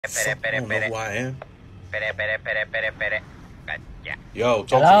I don't know who I am. Yo,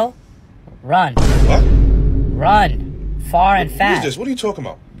 talk Hello? to me. Run. What? Run. Far and Who is fast. this? What are you talking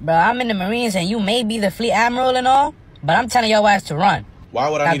about? Bro, I'm in the Marines and you may be the fleet admiral and all, but I'm telling your ass to run. Why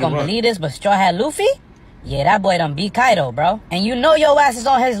would I Not need to gonna run? believe this, but Straw Hat Luffy? Yeah, that boy done beat Kaido, bro. And you know your ass is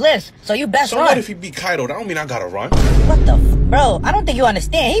on his list, so you best So run. what if he beat Kaido? That don't mean I gotta run. What the bro, I don't think you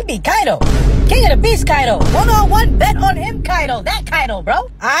understand. He beat Kaido. King of the Beast Kaido. One-on-one bet on him Kaido. That Kaido, bro.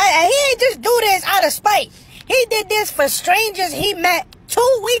 Alright, and he ain't just do this out of spite. He did this for strangers he met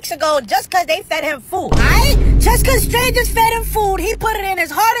 2 weeks ago just cause they fed him food. Alright? Just cause strangers fed him food, he put it in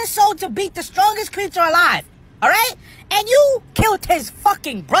his heart and soul to beat the strongest creature alive. Alright? And you killed his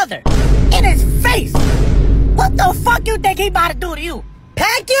fucking brother. In his face. What the fuck you think he about to do to you?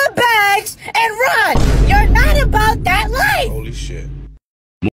 Pack your bags and run. You're not about that life. Holy shit.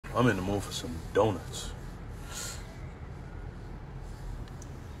 I'm in the mood for some donuts.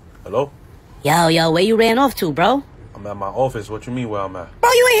 Hello? Yo, where you ran off to, bro? I'm at my office. What you mean where I'm at?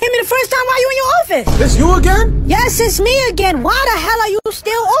 Bro, you ain't hit me the first time while you in your office. It's you again? Yes, it's me again. Why the hell are you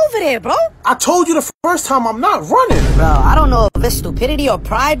still over there, bro? I told you the first time I'm not running. Bro, I don't know if it's stupidity or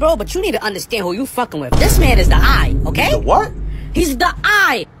pride, bro, but you need to understand who you fucking with. This man is the Eye, okay? The what? He's the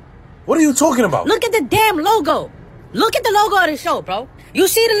Eye. What are you talking about? Look at the damn logo. Look at the logo of the show, bro. You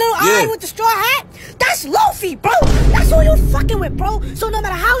see the little eye with the straw hat? That's Luffy, bro. That's who you fucking with, bro. So no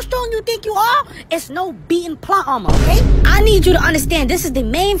matter how strong you think you are, it's no beating plot armor, okay? I need you to understand this is the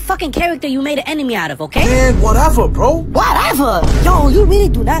main fucking character you made an enemy out of, okay? Man, whatever, bro. Whatever. Yo, you really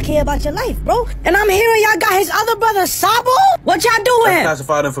do not care about your life, bro. And I'm hearing y'all got his other brother, Sabo? What y'all doing? That's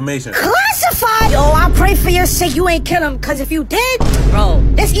classified information. Classified? Yo, I pray for your sake you ain't kill him, cause if you did, bro,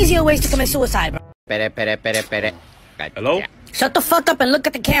 there's easier ways to commit suicide, bro. Hello? Shut the fuck up and look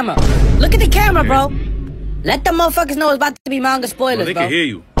at the camera. Look at the camera, bro. Let them motherfuckers know it's about to be manga spoilers, Well, they bro. can hear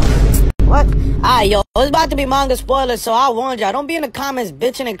you. What? Alright, yo, it's about to be manga spoilers, so I warned y'all. Don't be in the comments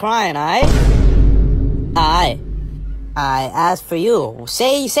bitching and crying, alright? Alright. As for you,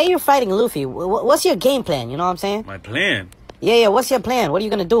 say you're fighting Luffy. What's your game plan? You know what I'm saying? My plan? Yeah, what's your plan? What are you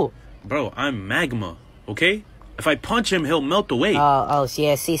gonna do? Bro, I'm magma, okay? If I punch him, he'll melt away. Yeah,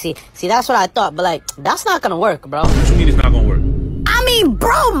 see, that's what I thought, but like, that's not gonna work, bro. What you mean it's not gonna work? I mean,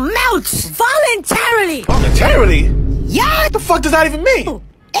 bro melts voluntarily. Voluntarily? Yeah. What the fuck does that even mean?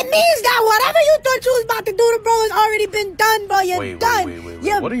 It means that whatever you thought you was about to do to bro has already been done, bro. You're done.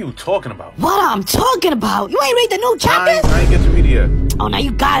 Wait. What are you talking about? What I'm talking about? You ain't read the new chapters? I ain't get to read it yet. Oh, now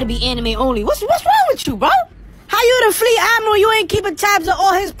you gotta be anime only. What's wrong with you, bro? How you the fleet admiral? You ain't keeping tabs on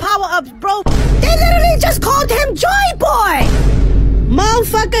all his power-ups, bro. They literally just called him Joy Boy.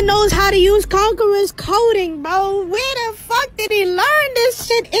 Motherfucker knows how to use Conqueror's coding, bro. Where the fuck did he learn this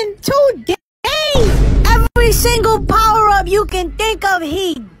shit in 2 days? Every single power-up you can think of,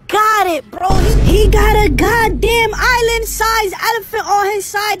 he got it, bro. He got a goddamn island-sized elephant on his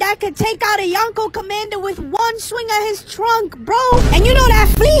side that could take out a Yonko commander with one swing of his trunk, bro. And you know that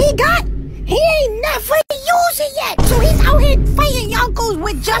fleet he got? He ain't never used it yet. So he's out here fighting Yonkos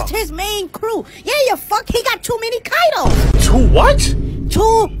with just his main crew. Yeah, you fuck. He got too many Kaidos. Too what?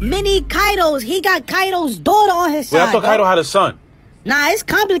 Too many Kaidos. He got Kaido's daughter on his side. Wait, I thought Kaido had a son. Nah, it's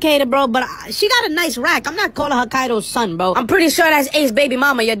complicated, bro, but she got a nice rack. I'm not calling her Kaido's son, bro. I'm pretty sure that's Ace baby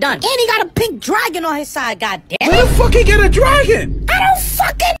mama. You're done. And he got a pink dragon on his side, goddamn. Where the fuck he get a dragon? I don't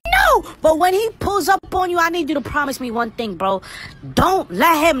fucking know. But when he pulls up on you, I need you to promise me one thing, bro. Don't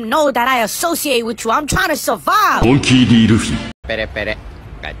let him know that I associate with you. I'm trying to survive. Luffy.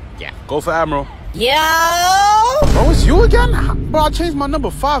 Go for Admiral. Yo! Bro, it's you again? Bro, I changed my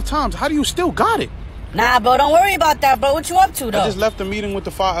number 5 times. How do you still got it? Nah, bro, don't worry about that, bro. What you up to, though? I just left the meeting with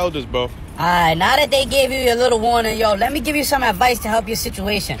the 5 elders, bro. Alright, now that they gave you your little warning, yo, let me give you some advice to help your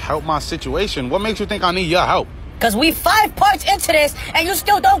situation. Help my situation? What makes you think I need your help? Cause we 5 parts into this, and you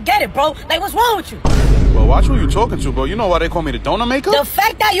still don't get it, bro. Like, what's wrong with you? Bro, watch who you talking to, bro. You know why they call me the donut maker? The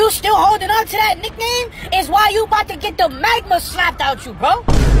fact that you still holding on to that nickname is why you about to get the magma slapped out you, bro.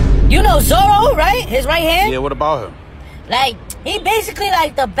 You know Zoro, right? His right hand? Yeah, what about him? Like, he basically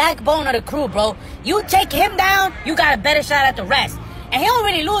like the backbone of the crew, bro. You take him down, you got a better shot at the rest. And he don't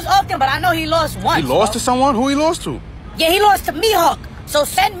really lose often, but I know he lost once. He lost to someone? Who he lost to? Yeah, he lost to Mihawk. So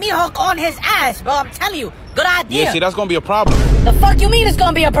send Mihawk on his ass, bro. I'm telling you. Good idea. Yeah, see, that's gonna be a problem. The fuck you mean it's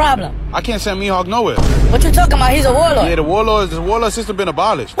gonna be a problem? I can't send Mihawk nowhere. What you talking about? He's a warlord. Yeah, the warlord system been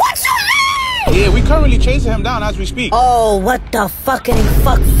abolished. What you mean? Yeah, we currently chasing him down as we speak. Oh, what the fucking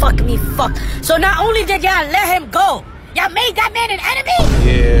fuck me. So not only did y'all let him go, y'all made that man an enemy?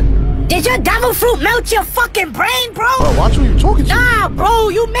 Yeah. Did your devil fruit melt your fucking brain, bro? Bro, watch who you talking to. Nah, bro,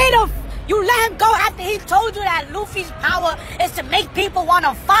 you made You let him go after he told you that Luffy's power is to make people want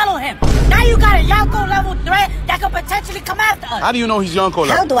to follow him. Now you got a Yonko level threat that could potentially come after us. How do you know he's Yonko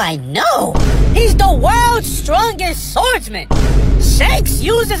level? How do I know? He's the world's strongest swordsman. Shanks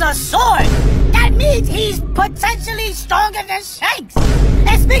uses a sword. That means he's potentially stronger than Shanks.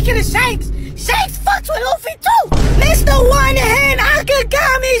 And speaking of Shanks, Shanks fucks with Luffy too. Mr. One-Hand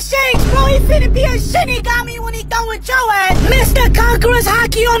Akagami Shanks, bro, he finna be a Shinigami when he done with your ass. Mr. Conqueror's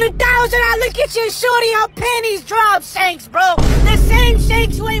Haki on 1,000, I look at your shorty, her panties drop, Shanks, bro. The same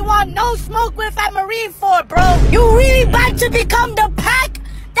Shanks you ain't want no smoke with at Marineford, bro. You really about to become the pack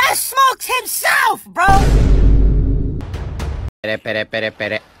that smokes himself, bro.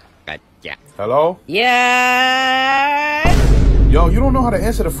 Hello? Yeah. Yo, you don't know how to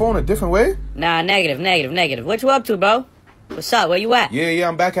answer the phone a different way? Nah, negative. What you up to, bro? What's up? Where you at? Yeah,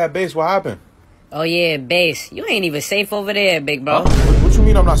 I'm back at base. What happened? Oh, yeah, base. You ain't even safe over there, big bro. Huh? What you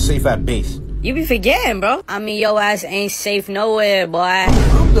mean I'm not safe at base? You be forgetting, bro. I mean, your ass ain't safe nowhere, boy.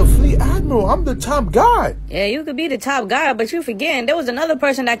 I'm the fleet admiral. I'm the top guy. Yeah, you could be the top guy, but you forgetting there was another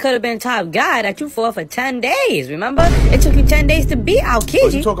person that could have been top guy that you fought for 10 days, remember? It took you 10 days to beat Aokiji.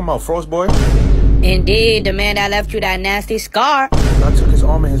 What you talking about, Frost Boy? Indeed, the man that left you that nasty scar. I took his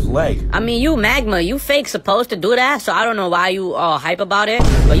arm and his leg. I mean, you Magma, you fake supposed to do that, so I don't know why you all hype about it.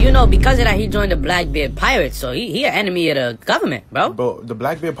 But you know, because of that, he joined the Blackbeard Pirates, so he an enemy of the government, bro. Bro, the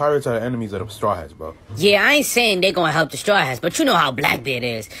Blackbeard Pirates are the enemies of the Straw Hats, bro. Yeah, I ain't saying they gonna help the Straw Hats, but you know how Blackbeard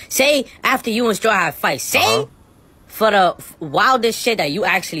is. Say, after you and Straw Hat fight, say, for the wildest shit that you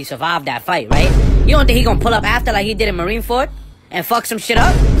actually survived that fight, right? You don't think he gonna pull up after like he did in Marineford? And fuck some shit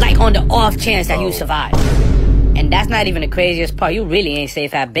up? Like on the off chance that you survive. And that's not even the craziest part. You really ain't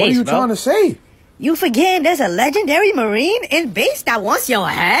safe at base, bro. What are you trying to say? You forgetting there's a legendary Marine in base that wants your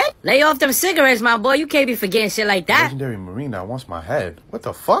head? Lay off them cigarettes, my boy. You can't be forgetting shit like that. Legendary Marine that wants my head. What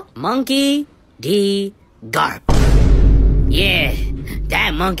the fuck? Monkey D. Garp. Yeah,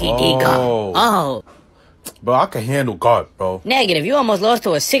 that Monkey D. Garp. Oh. Bro, I can handle Garp, bro. Negative. You almost lost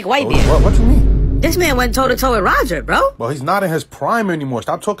to a sick white beard. What you mean? This man went toe-to-toe with Roger, bro. Well, he's not in his prime anymore.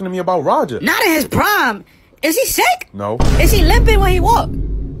 Stop talking to me about Roger. Not in his prime? Is he sick? No. Is he limping when he walk?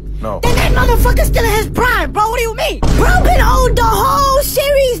 No. Then that motherfucker's still in his prime, bro. What do you mean? Bro been old the whole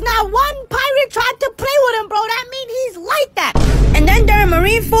series. Not one pirate tried to play with him, bro. That mean he's like that. And then during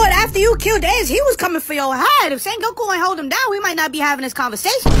Marineford, after you killed Ace, he was coming for your head. If Sengoku ain't hold him down, we might not be having this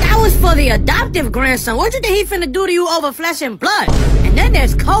conversation. That was for the adoptive grandson. What you think he finna do to you over flesh and blood? And then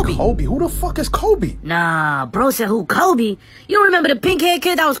there's Kobe. Kobe? Who the fuck is Kobe? Nah, bro said who? Kobe? You don't remember the pink-haired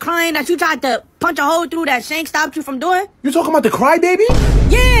kid that was crying that you tried to punch a hole through that Shank stopped you from doing? You talking about the crybaby?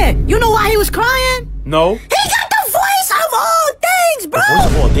 Yeah. You know why he was crying? No. He got the voice of all things, bro. The voice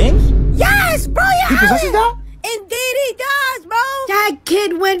of all things? Yes, bro. He possesses that? Indeed he does, bro. That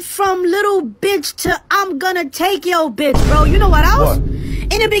kid went from little bitch to I'm gonna take your bitch, bro. You know what else? What?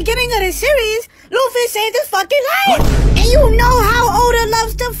 In the beginning of the series, Luffy saved his fucking life. What? And you know how Oda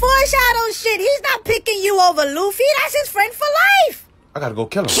loves to foreshadow shit. He's not picking you over Luffy. That's his friend for life. I gotta go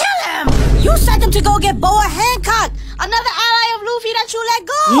kill him. Kill him! You sent him to go get Boa Hancock, another ally of Luffy that you let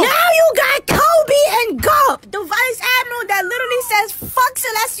go. Now you got Kobe and Garp, the vice admiral that literally says fuck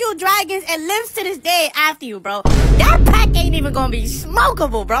celestial dragons and lives to this day after you, bro. That pack ain't even gonna be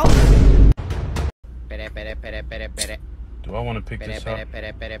smokable, bro. Do I want to pick this up?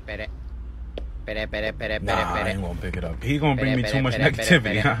 Nah, I ain't gonna pick it up. He gonna bring me too much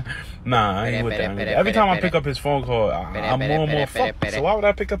negativity. Nah, I ain't with that. Every time I pick up his phone call, I'm more and more fucked. So why would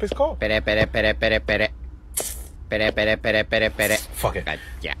I pick up his call? Fuck it.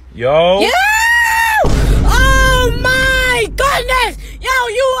 Yo. Yo! Oh my goodness! Yo,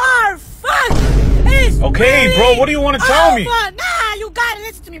 you are fucked! It's okay, really bro, what do you want to tell me? Nah, you gotta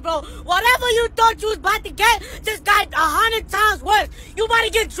listen to me, bro. Whatever you thought you was about to get just got 100 times worse. You about to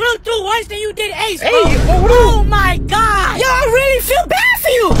get drilled through worse than you did Ace, bro. Oh my god! Yo, I really feel bad for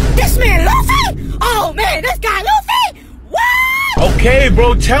you! This man Luffy? Oh man, this guy Luffy? What? Okay,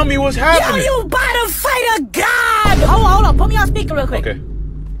 bro, tell me what's happening. Yo, you about to fight a god! Hold on, put me on speaker real quick. Okay.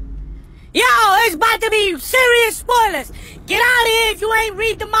 Yo, it's about to be serious spoilers. Get out of here if you ain't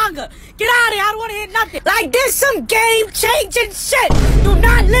read the manga. Get out of here, I don't want to hear nothing. Like, this some game-changing shit. Do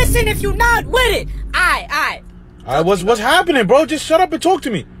not listen if you're not with it. Alright. What's happening, bro? Just shut up and talk to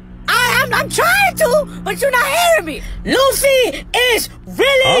me. I'm trying to, but you're not hearing me. Luffy is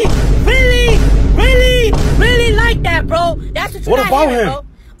really like that, bro. That's what you're not hearing, bro.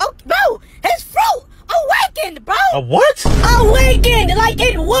 Oh, bro, his fruit awakened, bro. A what? Awakened, like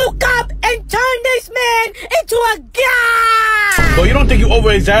it woke up and turned this man into a god. Bro, you don't think you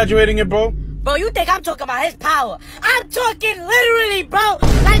over-exaggerating it, bro? Bro, you think I'm talking about his power? I'm talking literally, bro.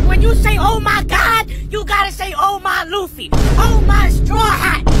 Like when you say, oh my God, you gotta say, oh my Luffy. Oh my Straw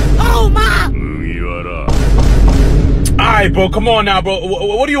Hat. Oh my... Alright, bro, come on now, bro.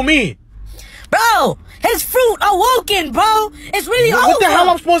 What do you mean? Bro, his fruit awoken, bro. It's really over. What the hell am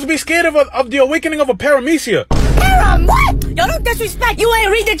I supposed to be scared of the awakening of a paramecia? What? Yo, don't disrespect. You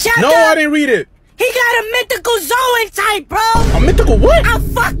ain't read the chapter? No, I didn't read it. He got a mythical Zoan type, bro. A mythical what? A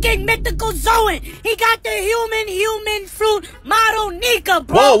fucking mythical Zoan. He got the human fruit model Nika,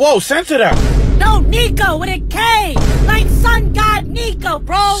 bro. Whoa, censor that. No, Nika with a K. Like Sun God Nika,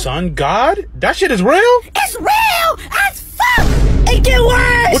 bro. Sun God? That shit is real? It's real as fuck. It get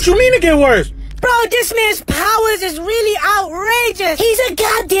worse. What you mean it get worse? Bro, this man's powers is really outrageous. He's a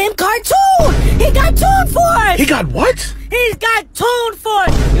goddamn cartoon. He got tuned for it. He got what? He's got tuned for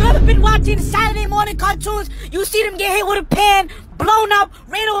it. You ever been watching Saturday morning cartoons? You see them get hit with a pan, blown up,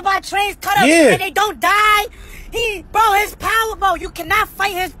 ran over by trains, cut up, and they don't die? Bro, his power, bro, you cannot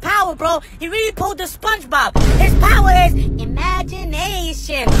fight his power, bro. He really pulled the SpongeBob. His power is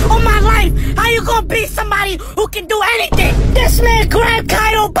imagination. On my life, how you gonna beat somebody who can do anything? This man grabbed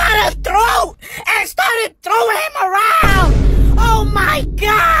Kaido by the throat and started throwing him around. Oh my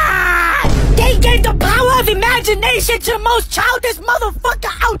God! They gave the power of imagination to the most childish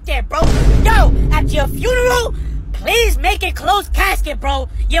motherfucker out there, bro. Yo, at your funeral, please make it closed casket, bro.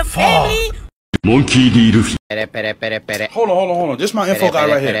 Your family... Monkey D. Luffy. Hold on. This is my info guy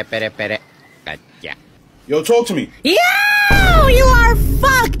right here. Yo, talk to me. Yo, you are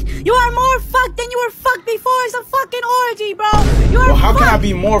fucked. You are more fucked than you were fucked before. It's a fucking orgy, bro. You are How can I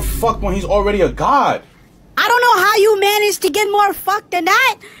be more fucked when he's already a god? I don't know how you managed to get more fucked than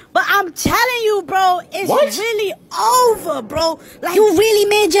that, but I'm telling you, bro, it's really over, bro. Like, you really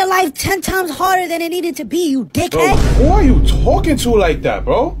made your life 10 times harder than it needed to be, you dickhead. Bro, who are you talking to like that,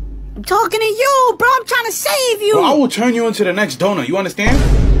 bro? I'm talking to you, bro. I'm trying to save you. Bro, I will turn you into the next donut. You understand?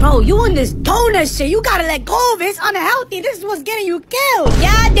 Bro, you on this donut shit. You gotta let go of it. It's unhealthy. This is what's getting you killed.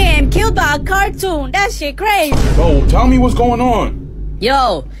 Goddamn, killed by a cartoon. That shit crazy. Bro, tell me what's going on.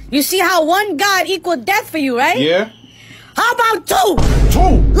 Yo, you see how one god equaled death for you, right? Yeah. How about two?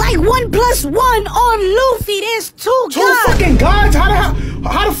 Two? Like 1 + 1 on Luffy. There's two gods. Two fucking gods?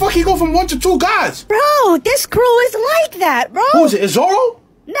 How the fuck he go from 1 to 2 gods? Bro, this crew is like that, bro. Who is it? Is Zoro?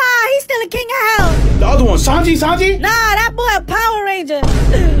 Nah, he's still a king of hell. The other one, Sanji? Nah, that boy a Power Ranger.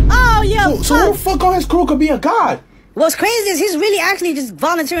 Oh, yeah. So who the fuck on his crew could be a god? What's crazy is he's really actually just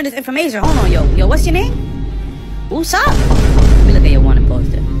volunteering this information. Hold on, yo, what's your name? Usopp? Let me look at your wanted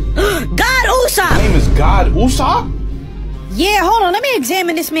poster. God Usopp! His name is God Usopp? Yeah, hold on, let me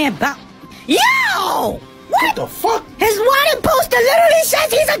examine this man Yo! What the fuck? His wanted poster literally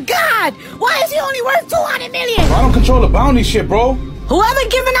says he's a god! Why is he only worth 200 million? I don't control the bounty shit, bro. Whoever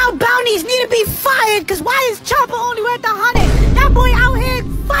giving out bounties need to be fired, cause why is Chopper only worth 100? That boy out here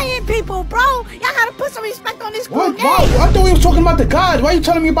fighting people, bro. Y'all gotta put some respect on this crew name. I thought we was talking about the gods. Why are you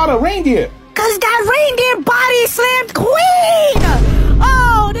telling me about a reindeer? Cause that reindeer body slammed Queen!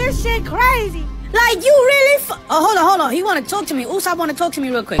 Oh, this shit crazy. Like, you really hold on. He wanna talk to me. Usopp wanna talk to me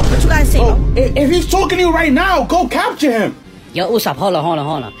real quick. What you guys say, bro? If he's talking to you right now, go capture him. Yo, Usopp, hold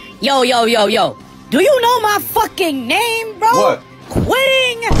on. Yo. Do you know my fucking name, bro? What?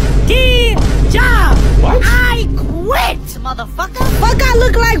 Quitting the job. What? I quit, motherfucker. Fuck, I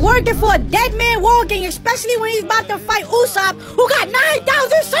look like working for a dead man walking, especially when he's about to fight Usopp, who got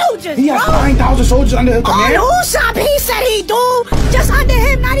 9,000 soldiers, He has 9,000 soldiers under his command? On Usopp, he said he do. Just under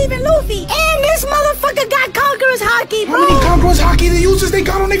him, not even Luffy. And this motherfucker got Conqueror's Haki, bro. How many Conqueror's Haki the users they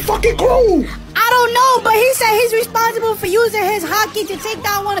got on their fucking crew? I don't know, but he said he's responsible for using his Haki to take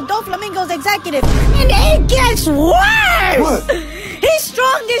down one of Doflamingo's executives. And it gets worse! What? He's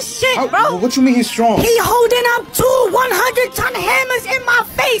strong as shit, bro. What you mean he's strong? He holding up 2 100-ton hammers in my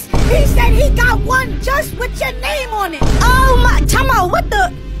face. He said he got one just with your name on it. Oh my, tell me what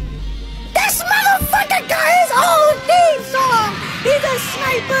the... This motherfucker got his own theme song. He's a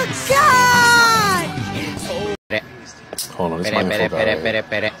sniper god. Hold on, this might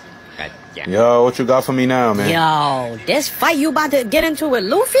be Yo, what you got for me now, man? Yo, this fight you about to get into with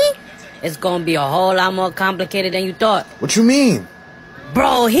Luffy, it's gonna be a whole lot more complicated than you thought. What you mean?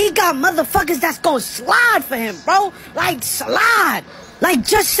 Bro, he got motherfuckers that's gonna slide for him, bro. Like, slide. Like,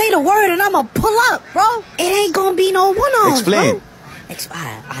 just say the word and I'ma pull up, bro. It ain't gonna be no one-on, Explain. bro.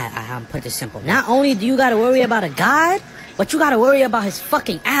 I'll put this simple. Not only do you gotta worry about a god, but you gotta worry about his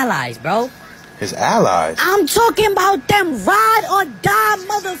fucking allies, bro. His allies? I'm talking about them ride or die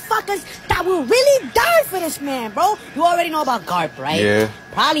motherfuckers that will really die for this man, bro. You already know about Garp, right? Yeah.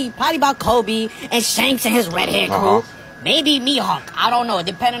 Probably about Kobe and Shanks and his red hair crew. Maybe Mihawk. I don't know,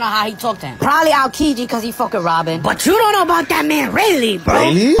 depending on how he talked to him. Probably Aokiji because he fucking Robin. But you don't know about that man Rayleigh, bro.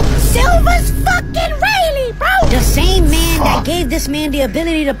 Rayleigh? Silver's fucking Rayleigh, bro. The same man that gave this man the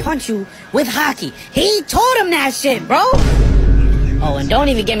ability to punch you with hockey. He told him that shit, bro. Oh, and don't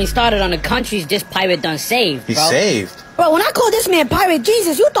even get me started on the countries this pirate done saved, bro. He saved? Bro, when I called this man Pirate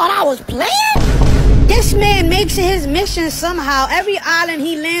Jesus, you thought I was playing? This man makes it his mission somehow. Every island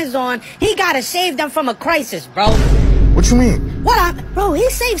he lands on, he gotta save them from a crisis, bro. What you mean? Bro, he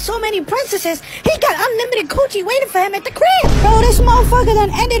saved so many princesses, he got unlimited coochie waiting for him at the crib. Bro, this motherfucker done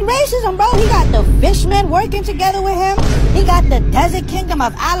ended racism, bro. He got the fishmen working together with him. He got the desert kingdom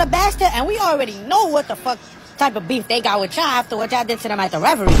of Alabasta, and we already know what the fuck type of beef they got with y'all after what y'all did to them at the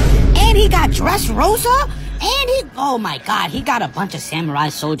reverie. And he got Dressrosa, and oh my god, he got a bunch of samurai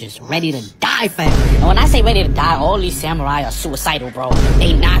soldiers ready to die for him. And when I say ready to die, all these samurai are suicidal, bro.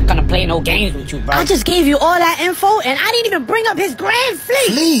 They not gonna play no games with you, bro. I just gave you all that info, and I didn't even bring up his grand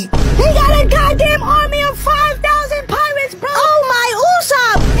fleet. He got a goddamn army of 5,000 pirates, bro. Oh my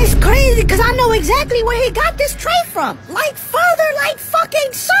Usopp. It's crazy, because I know exactly where he got this trait from. Like father, like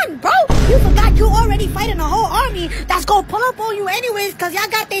fucking son, bro. You forgot you already fighting a whole army that's gonna pull up on you anyways, because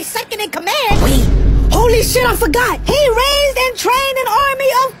y'all got their second in command. Wait. Holy shit, I forgot. He raised and trained an army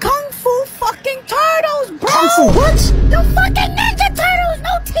of Kung Fu fucking turtles, bro. Kung Fu what? The fucking Ninja Turtles,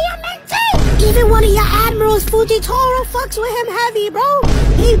 no TMNT. Even one of your admirals, Fujitaro, fucks with him heavy, bro.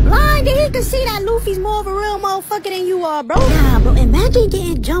 He blind and he can see that Luffy's more of a real motherfucker than you are, bro. Nah, bro, imagine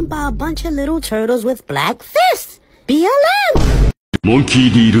getting jumped by a bunch of little turtles with black fists. BLM. Monkey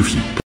D. Luffy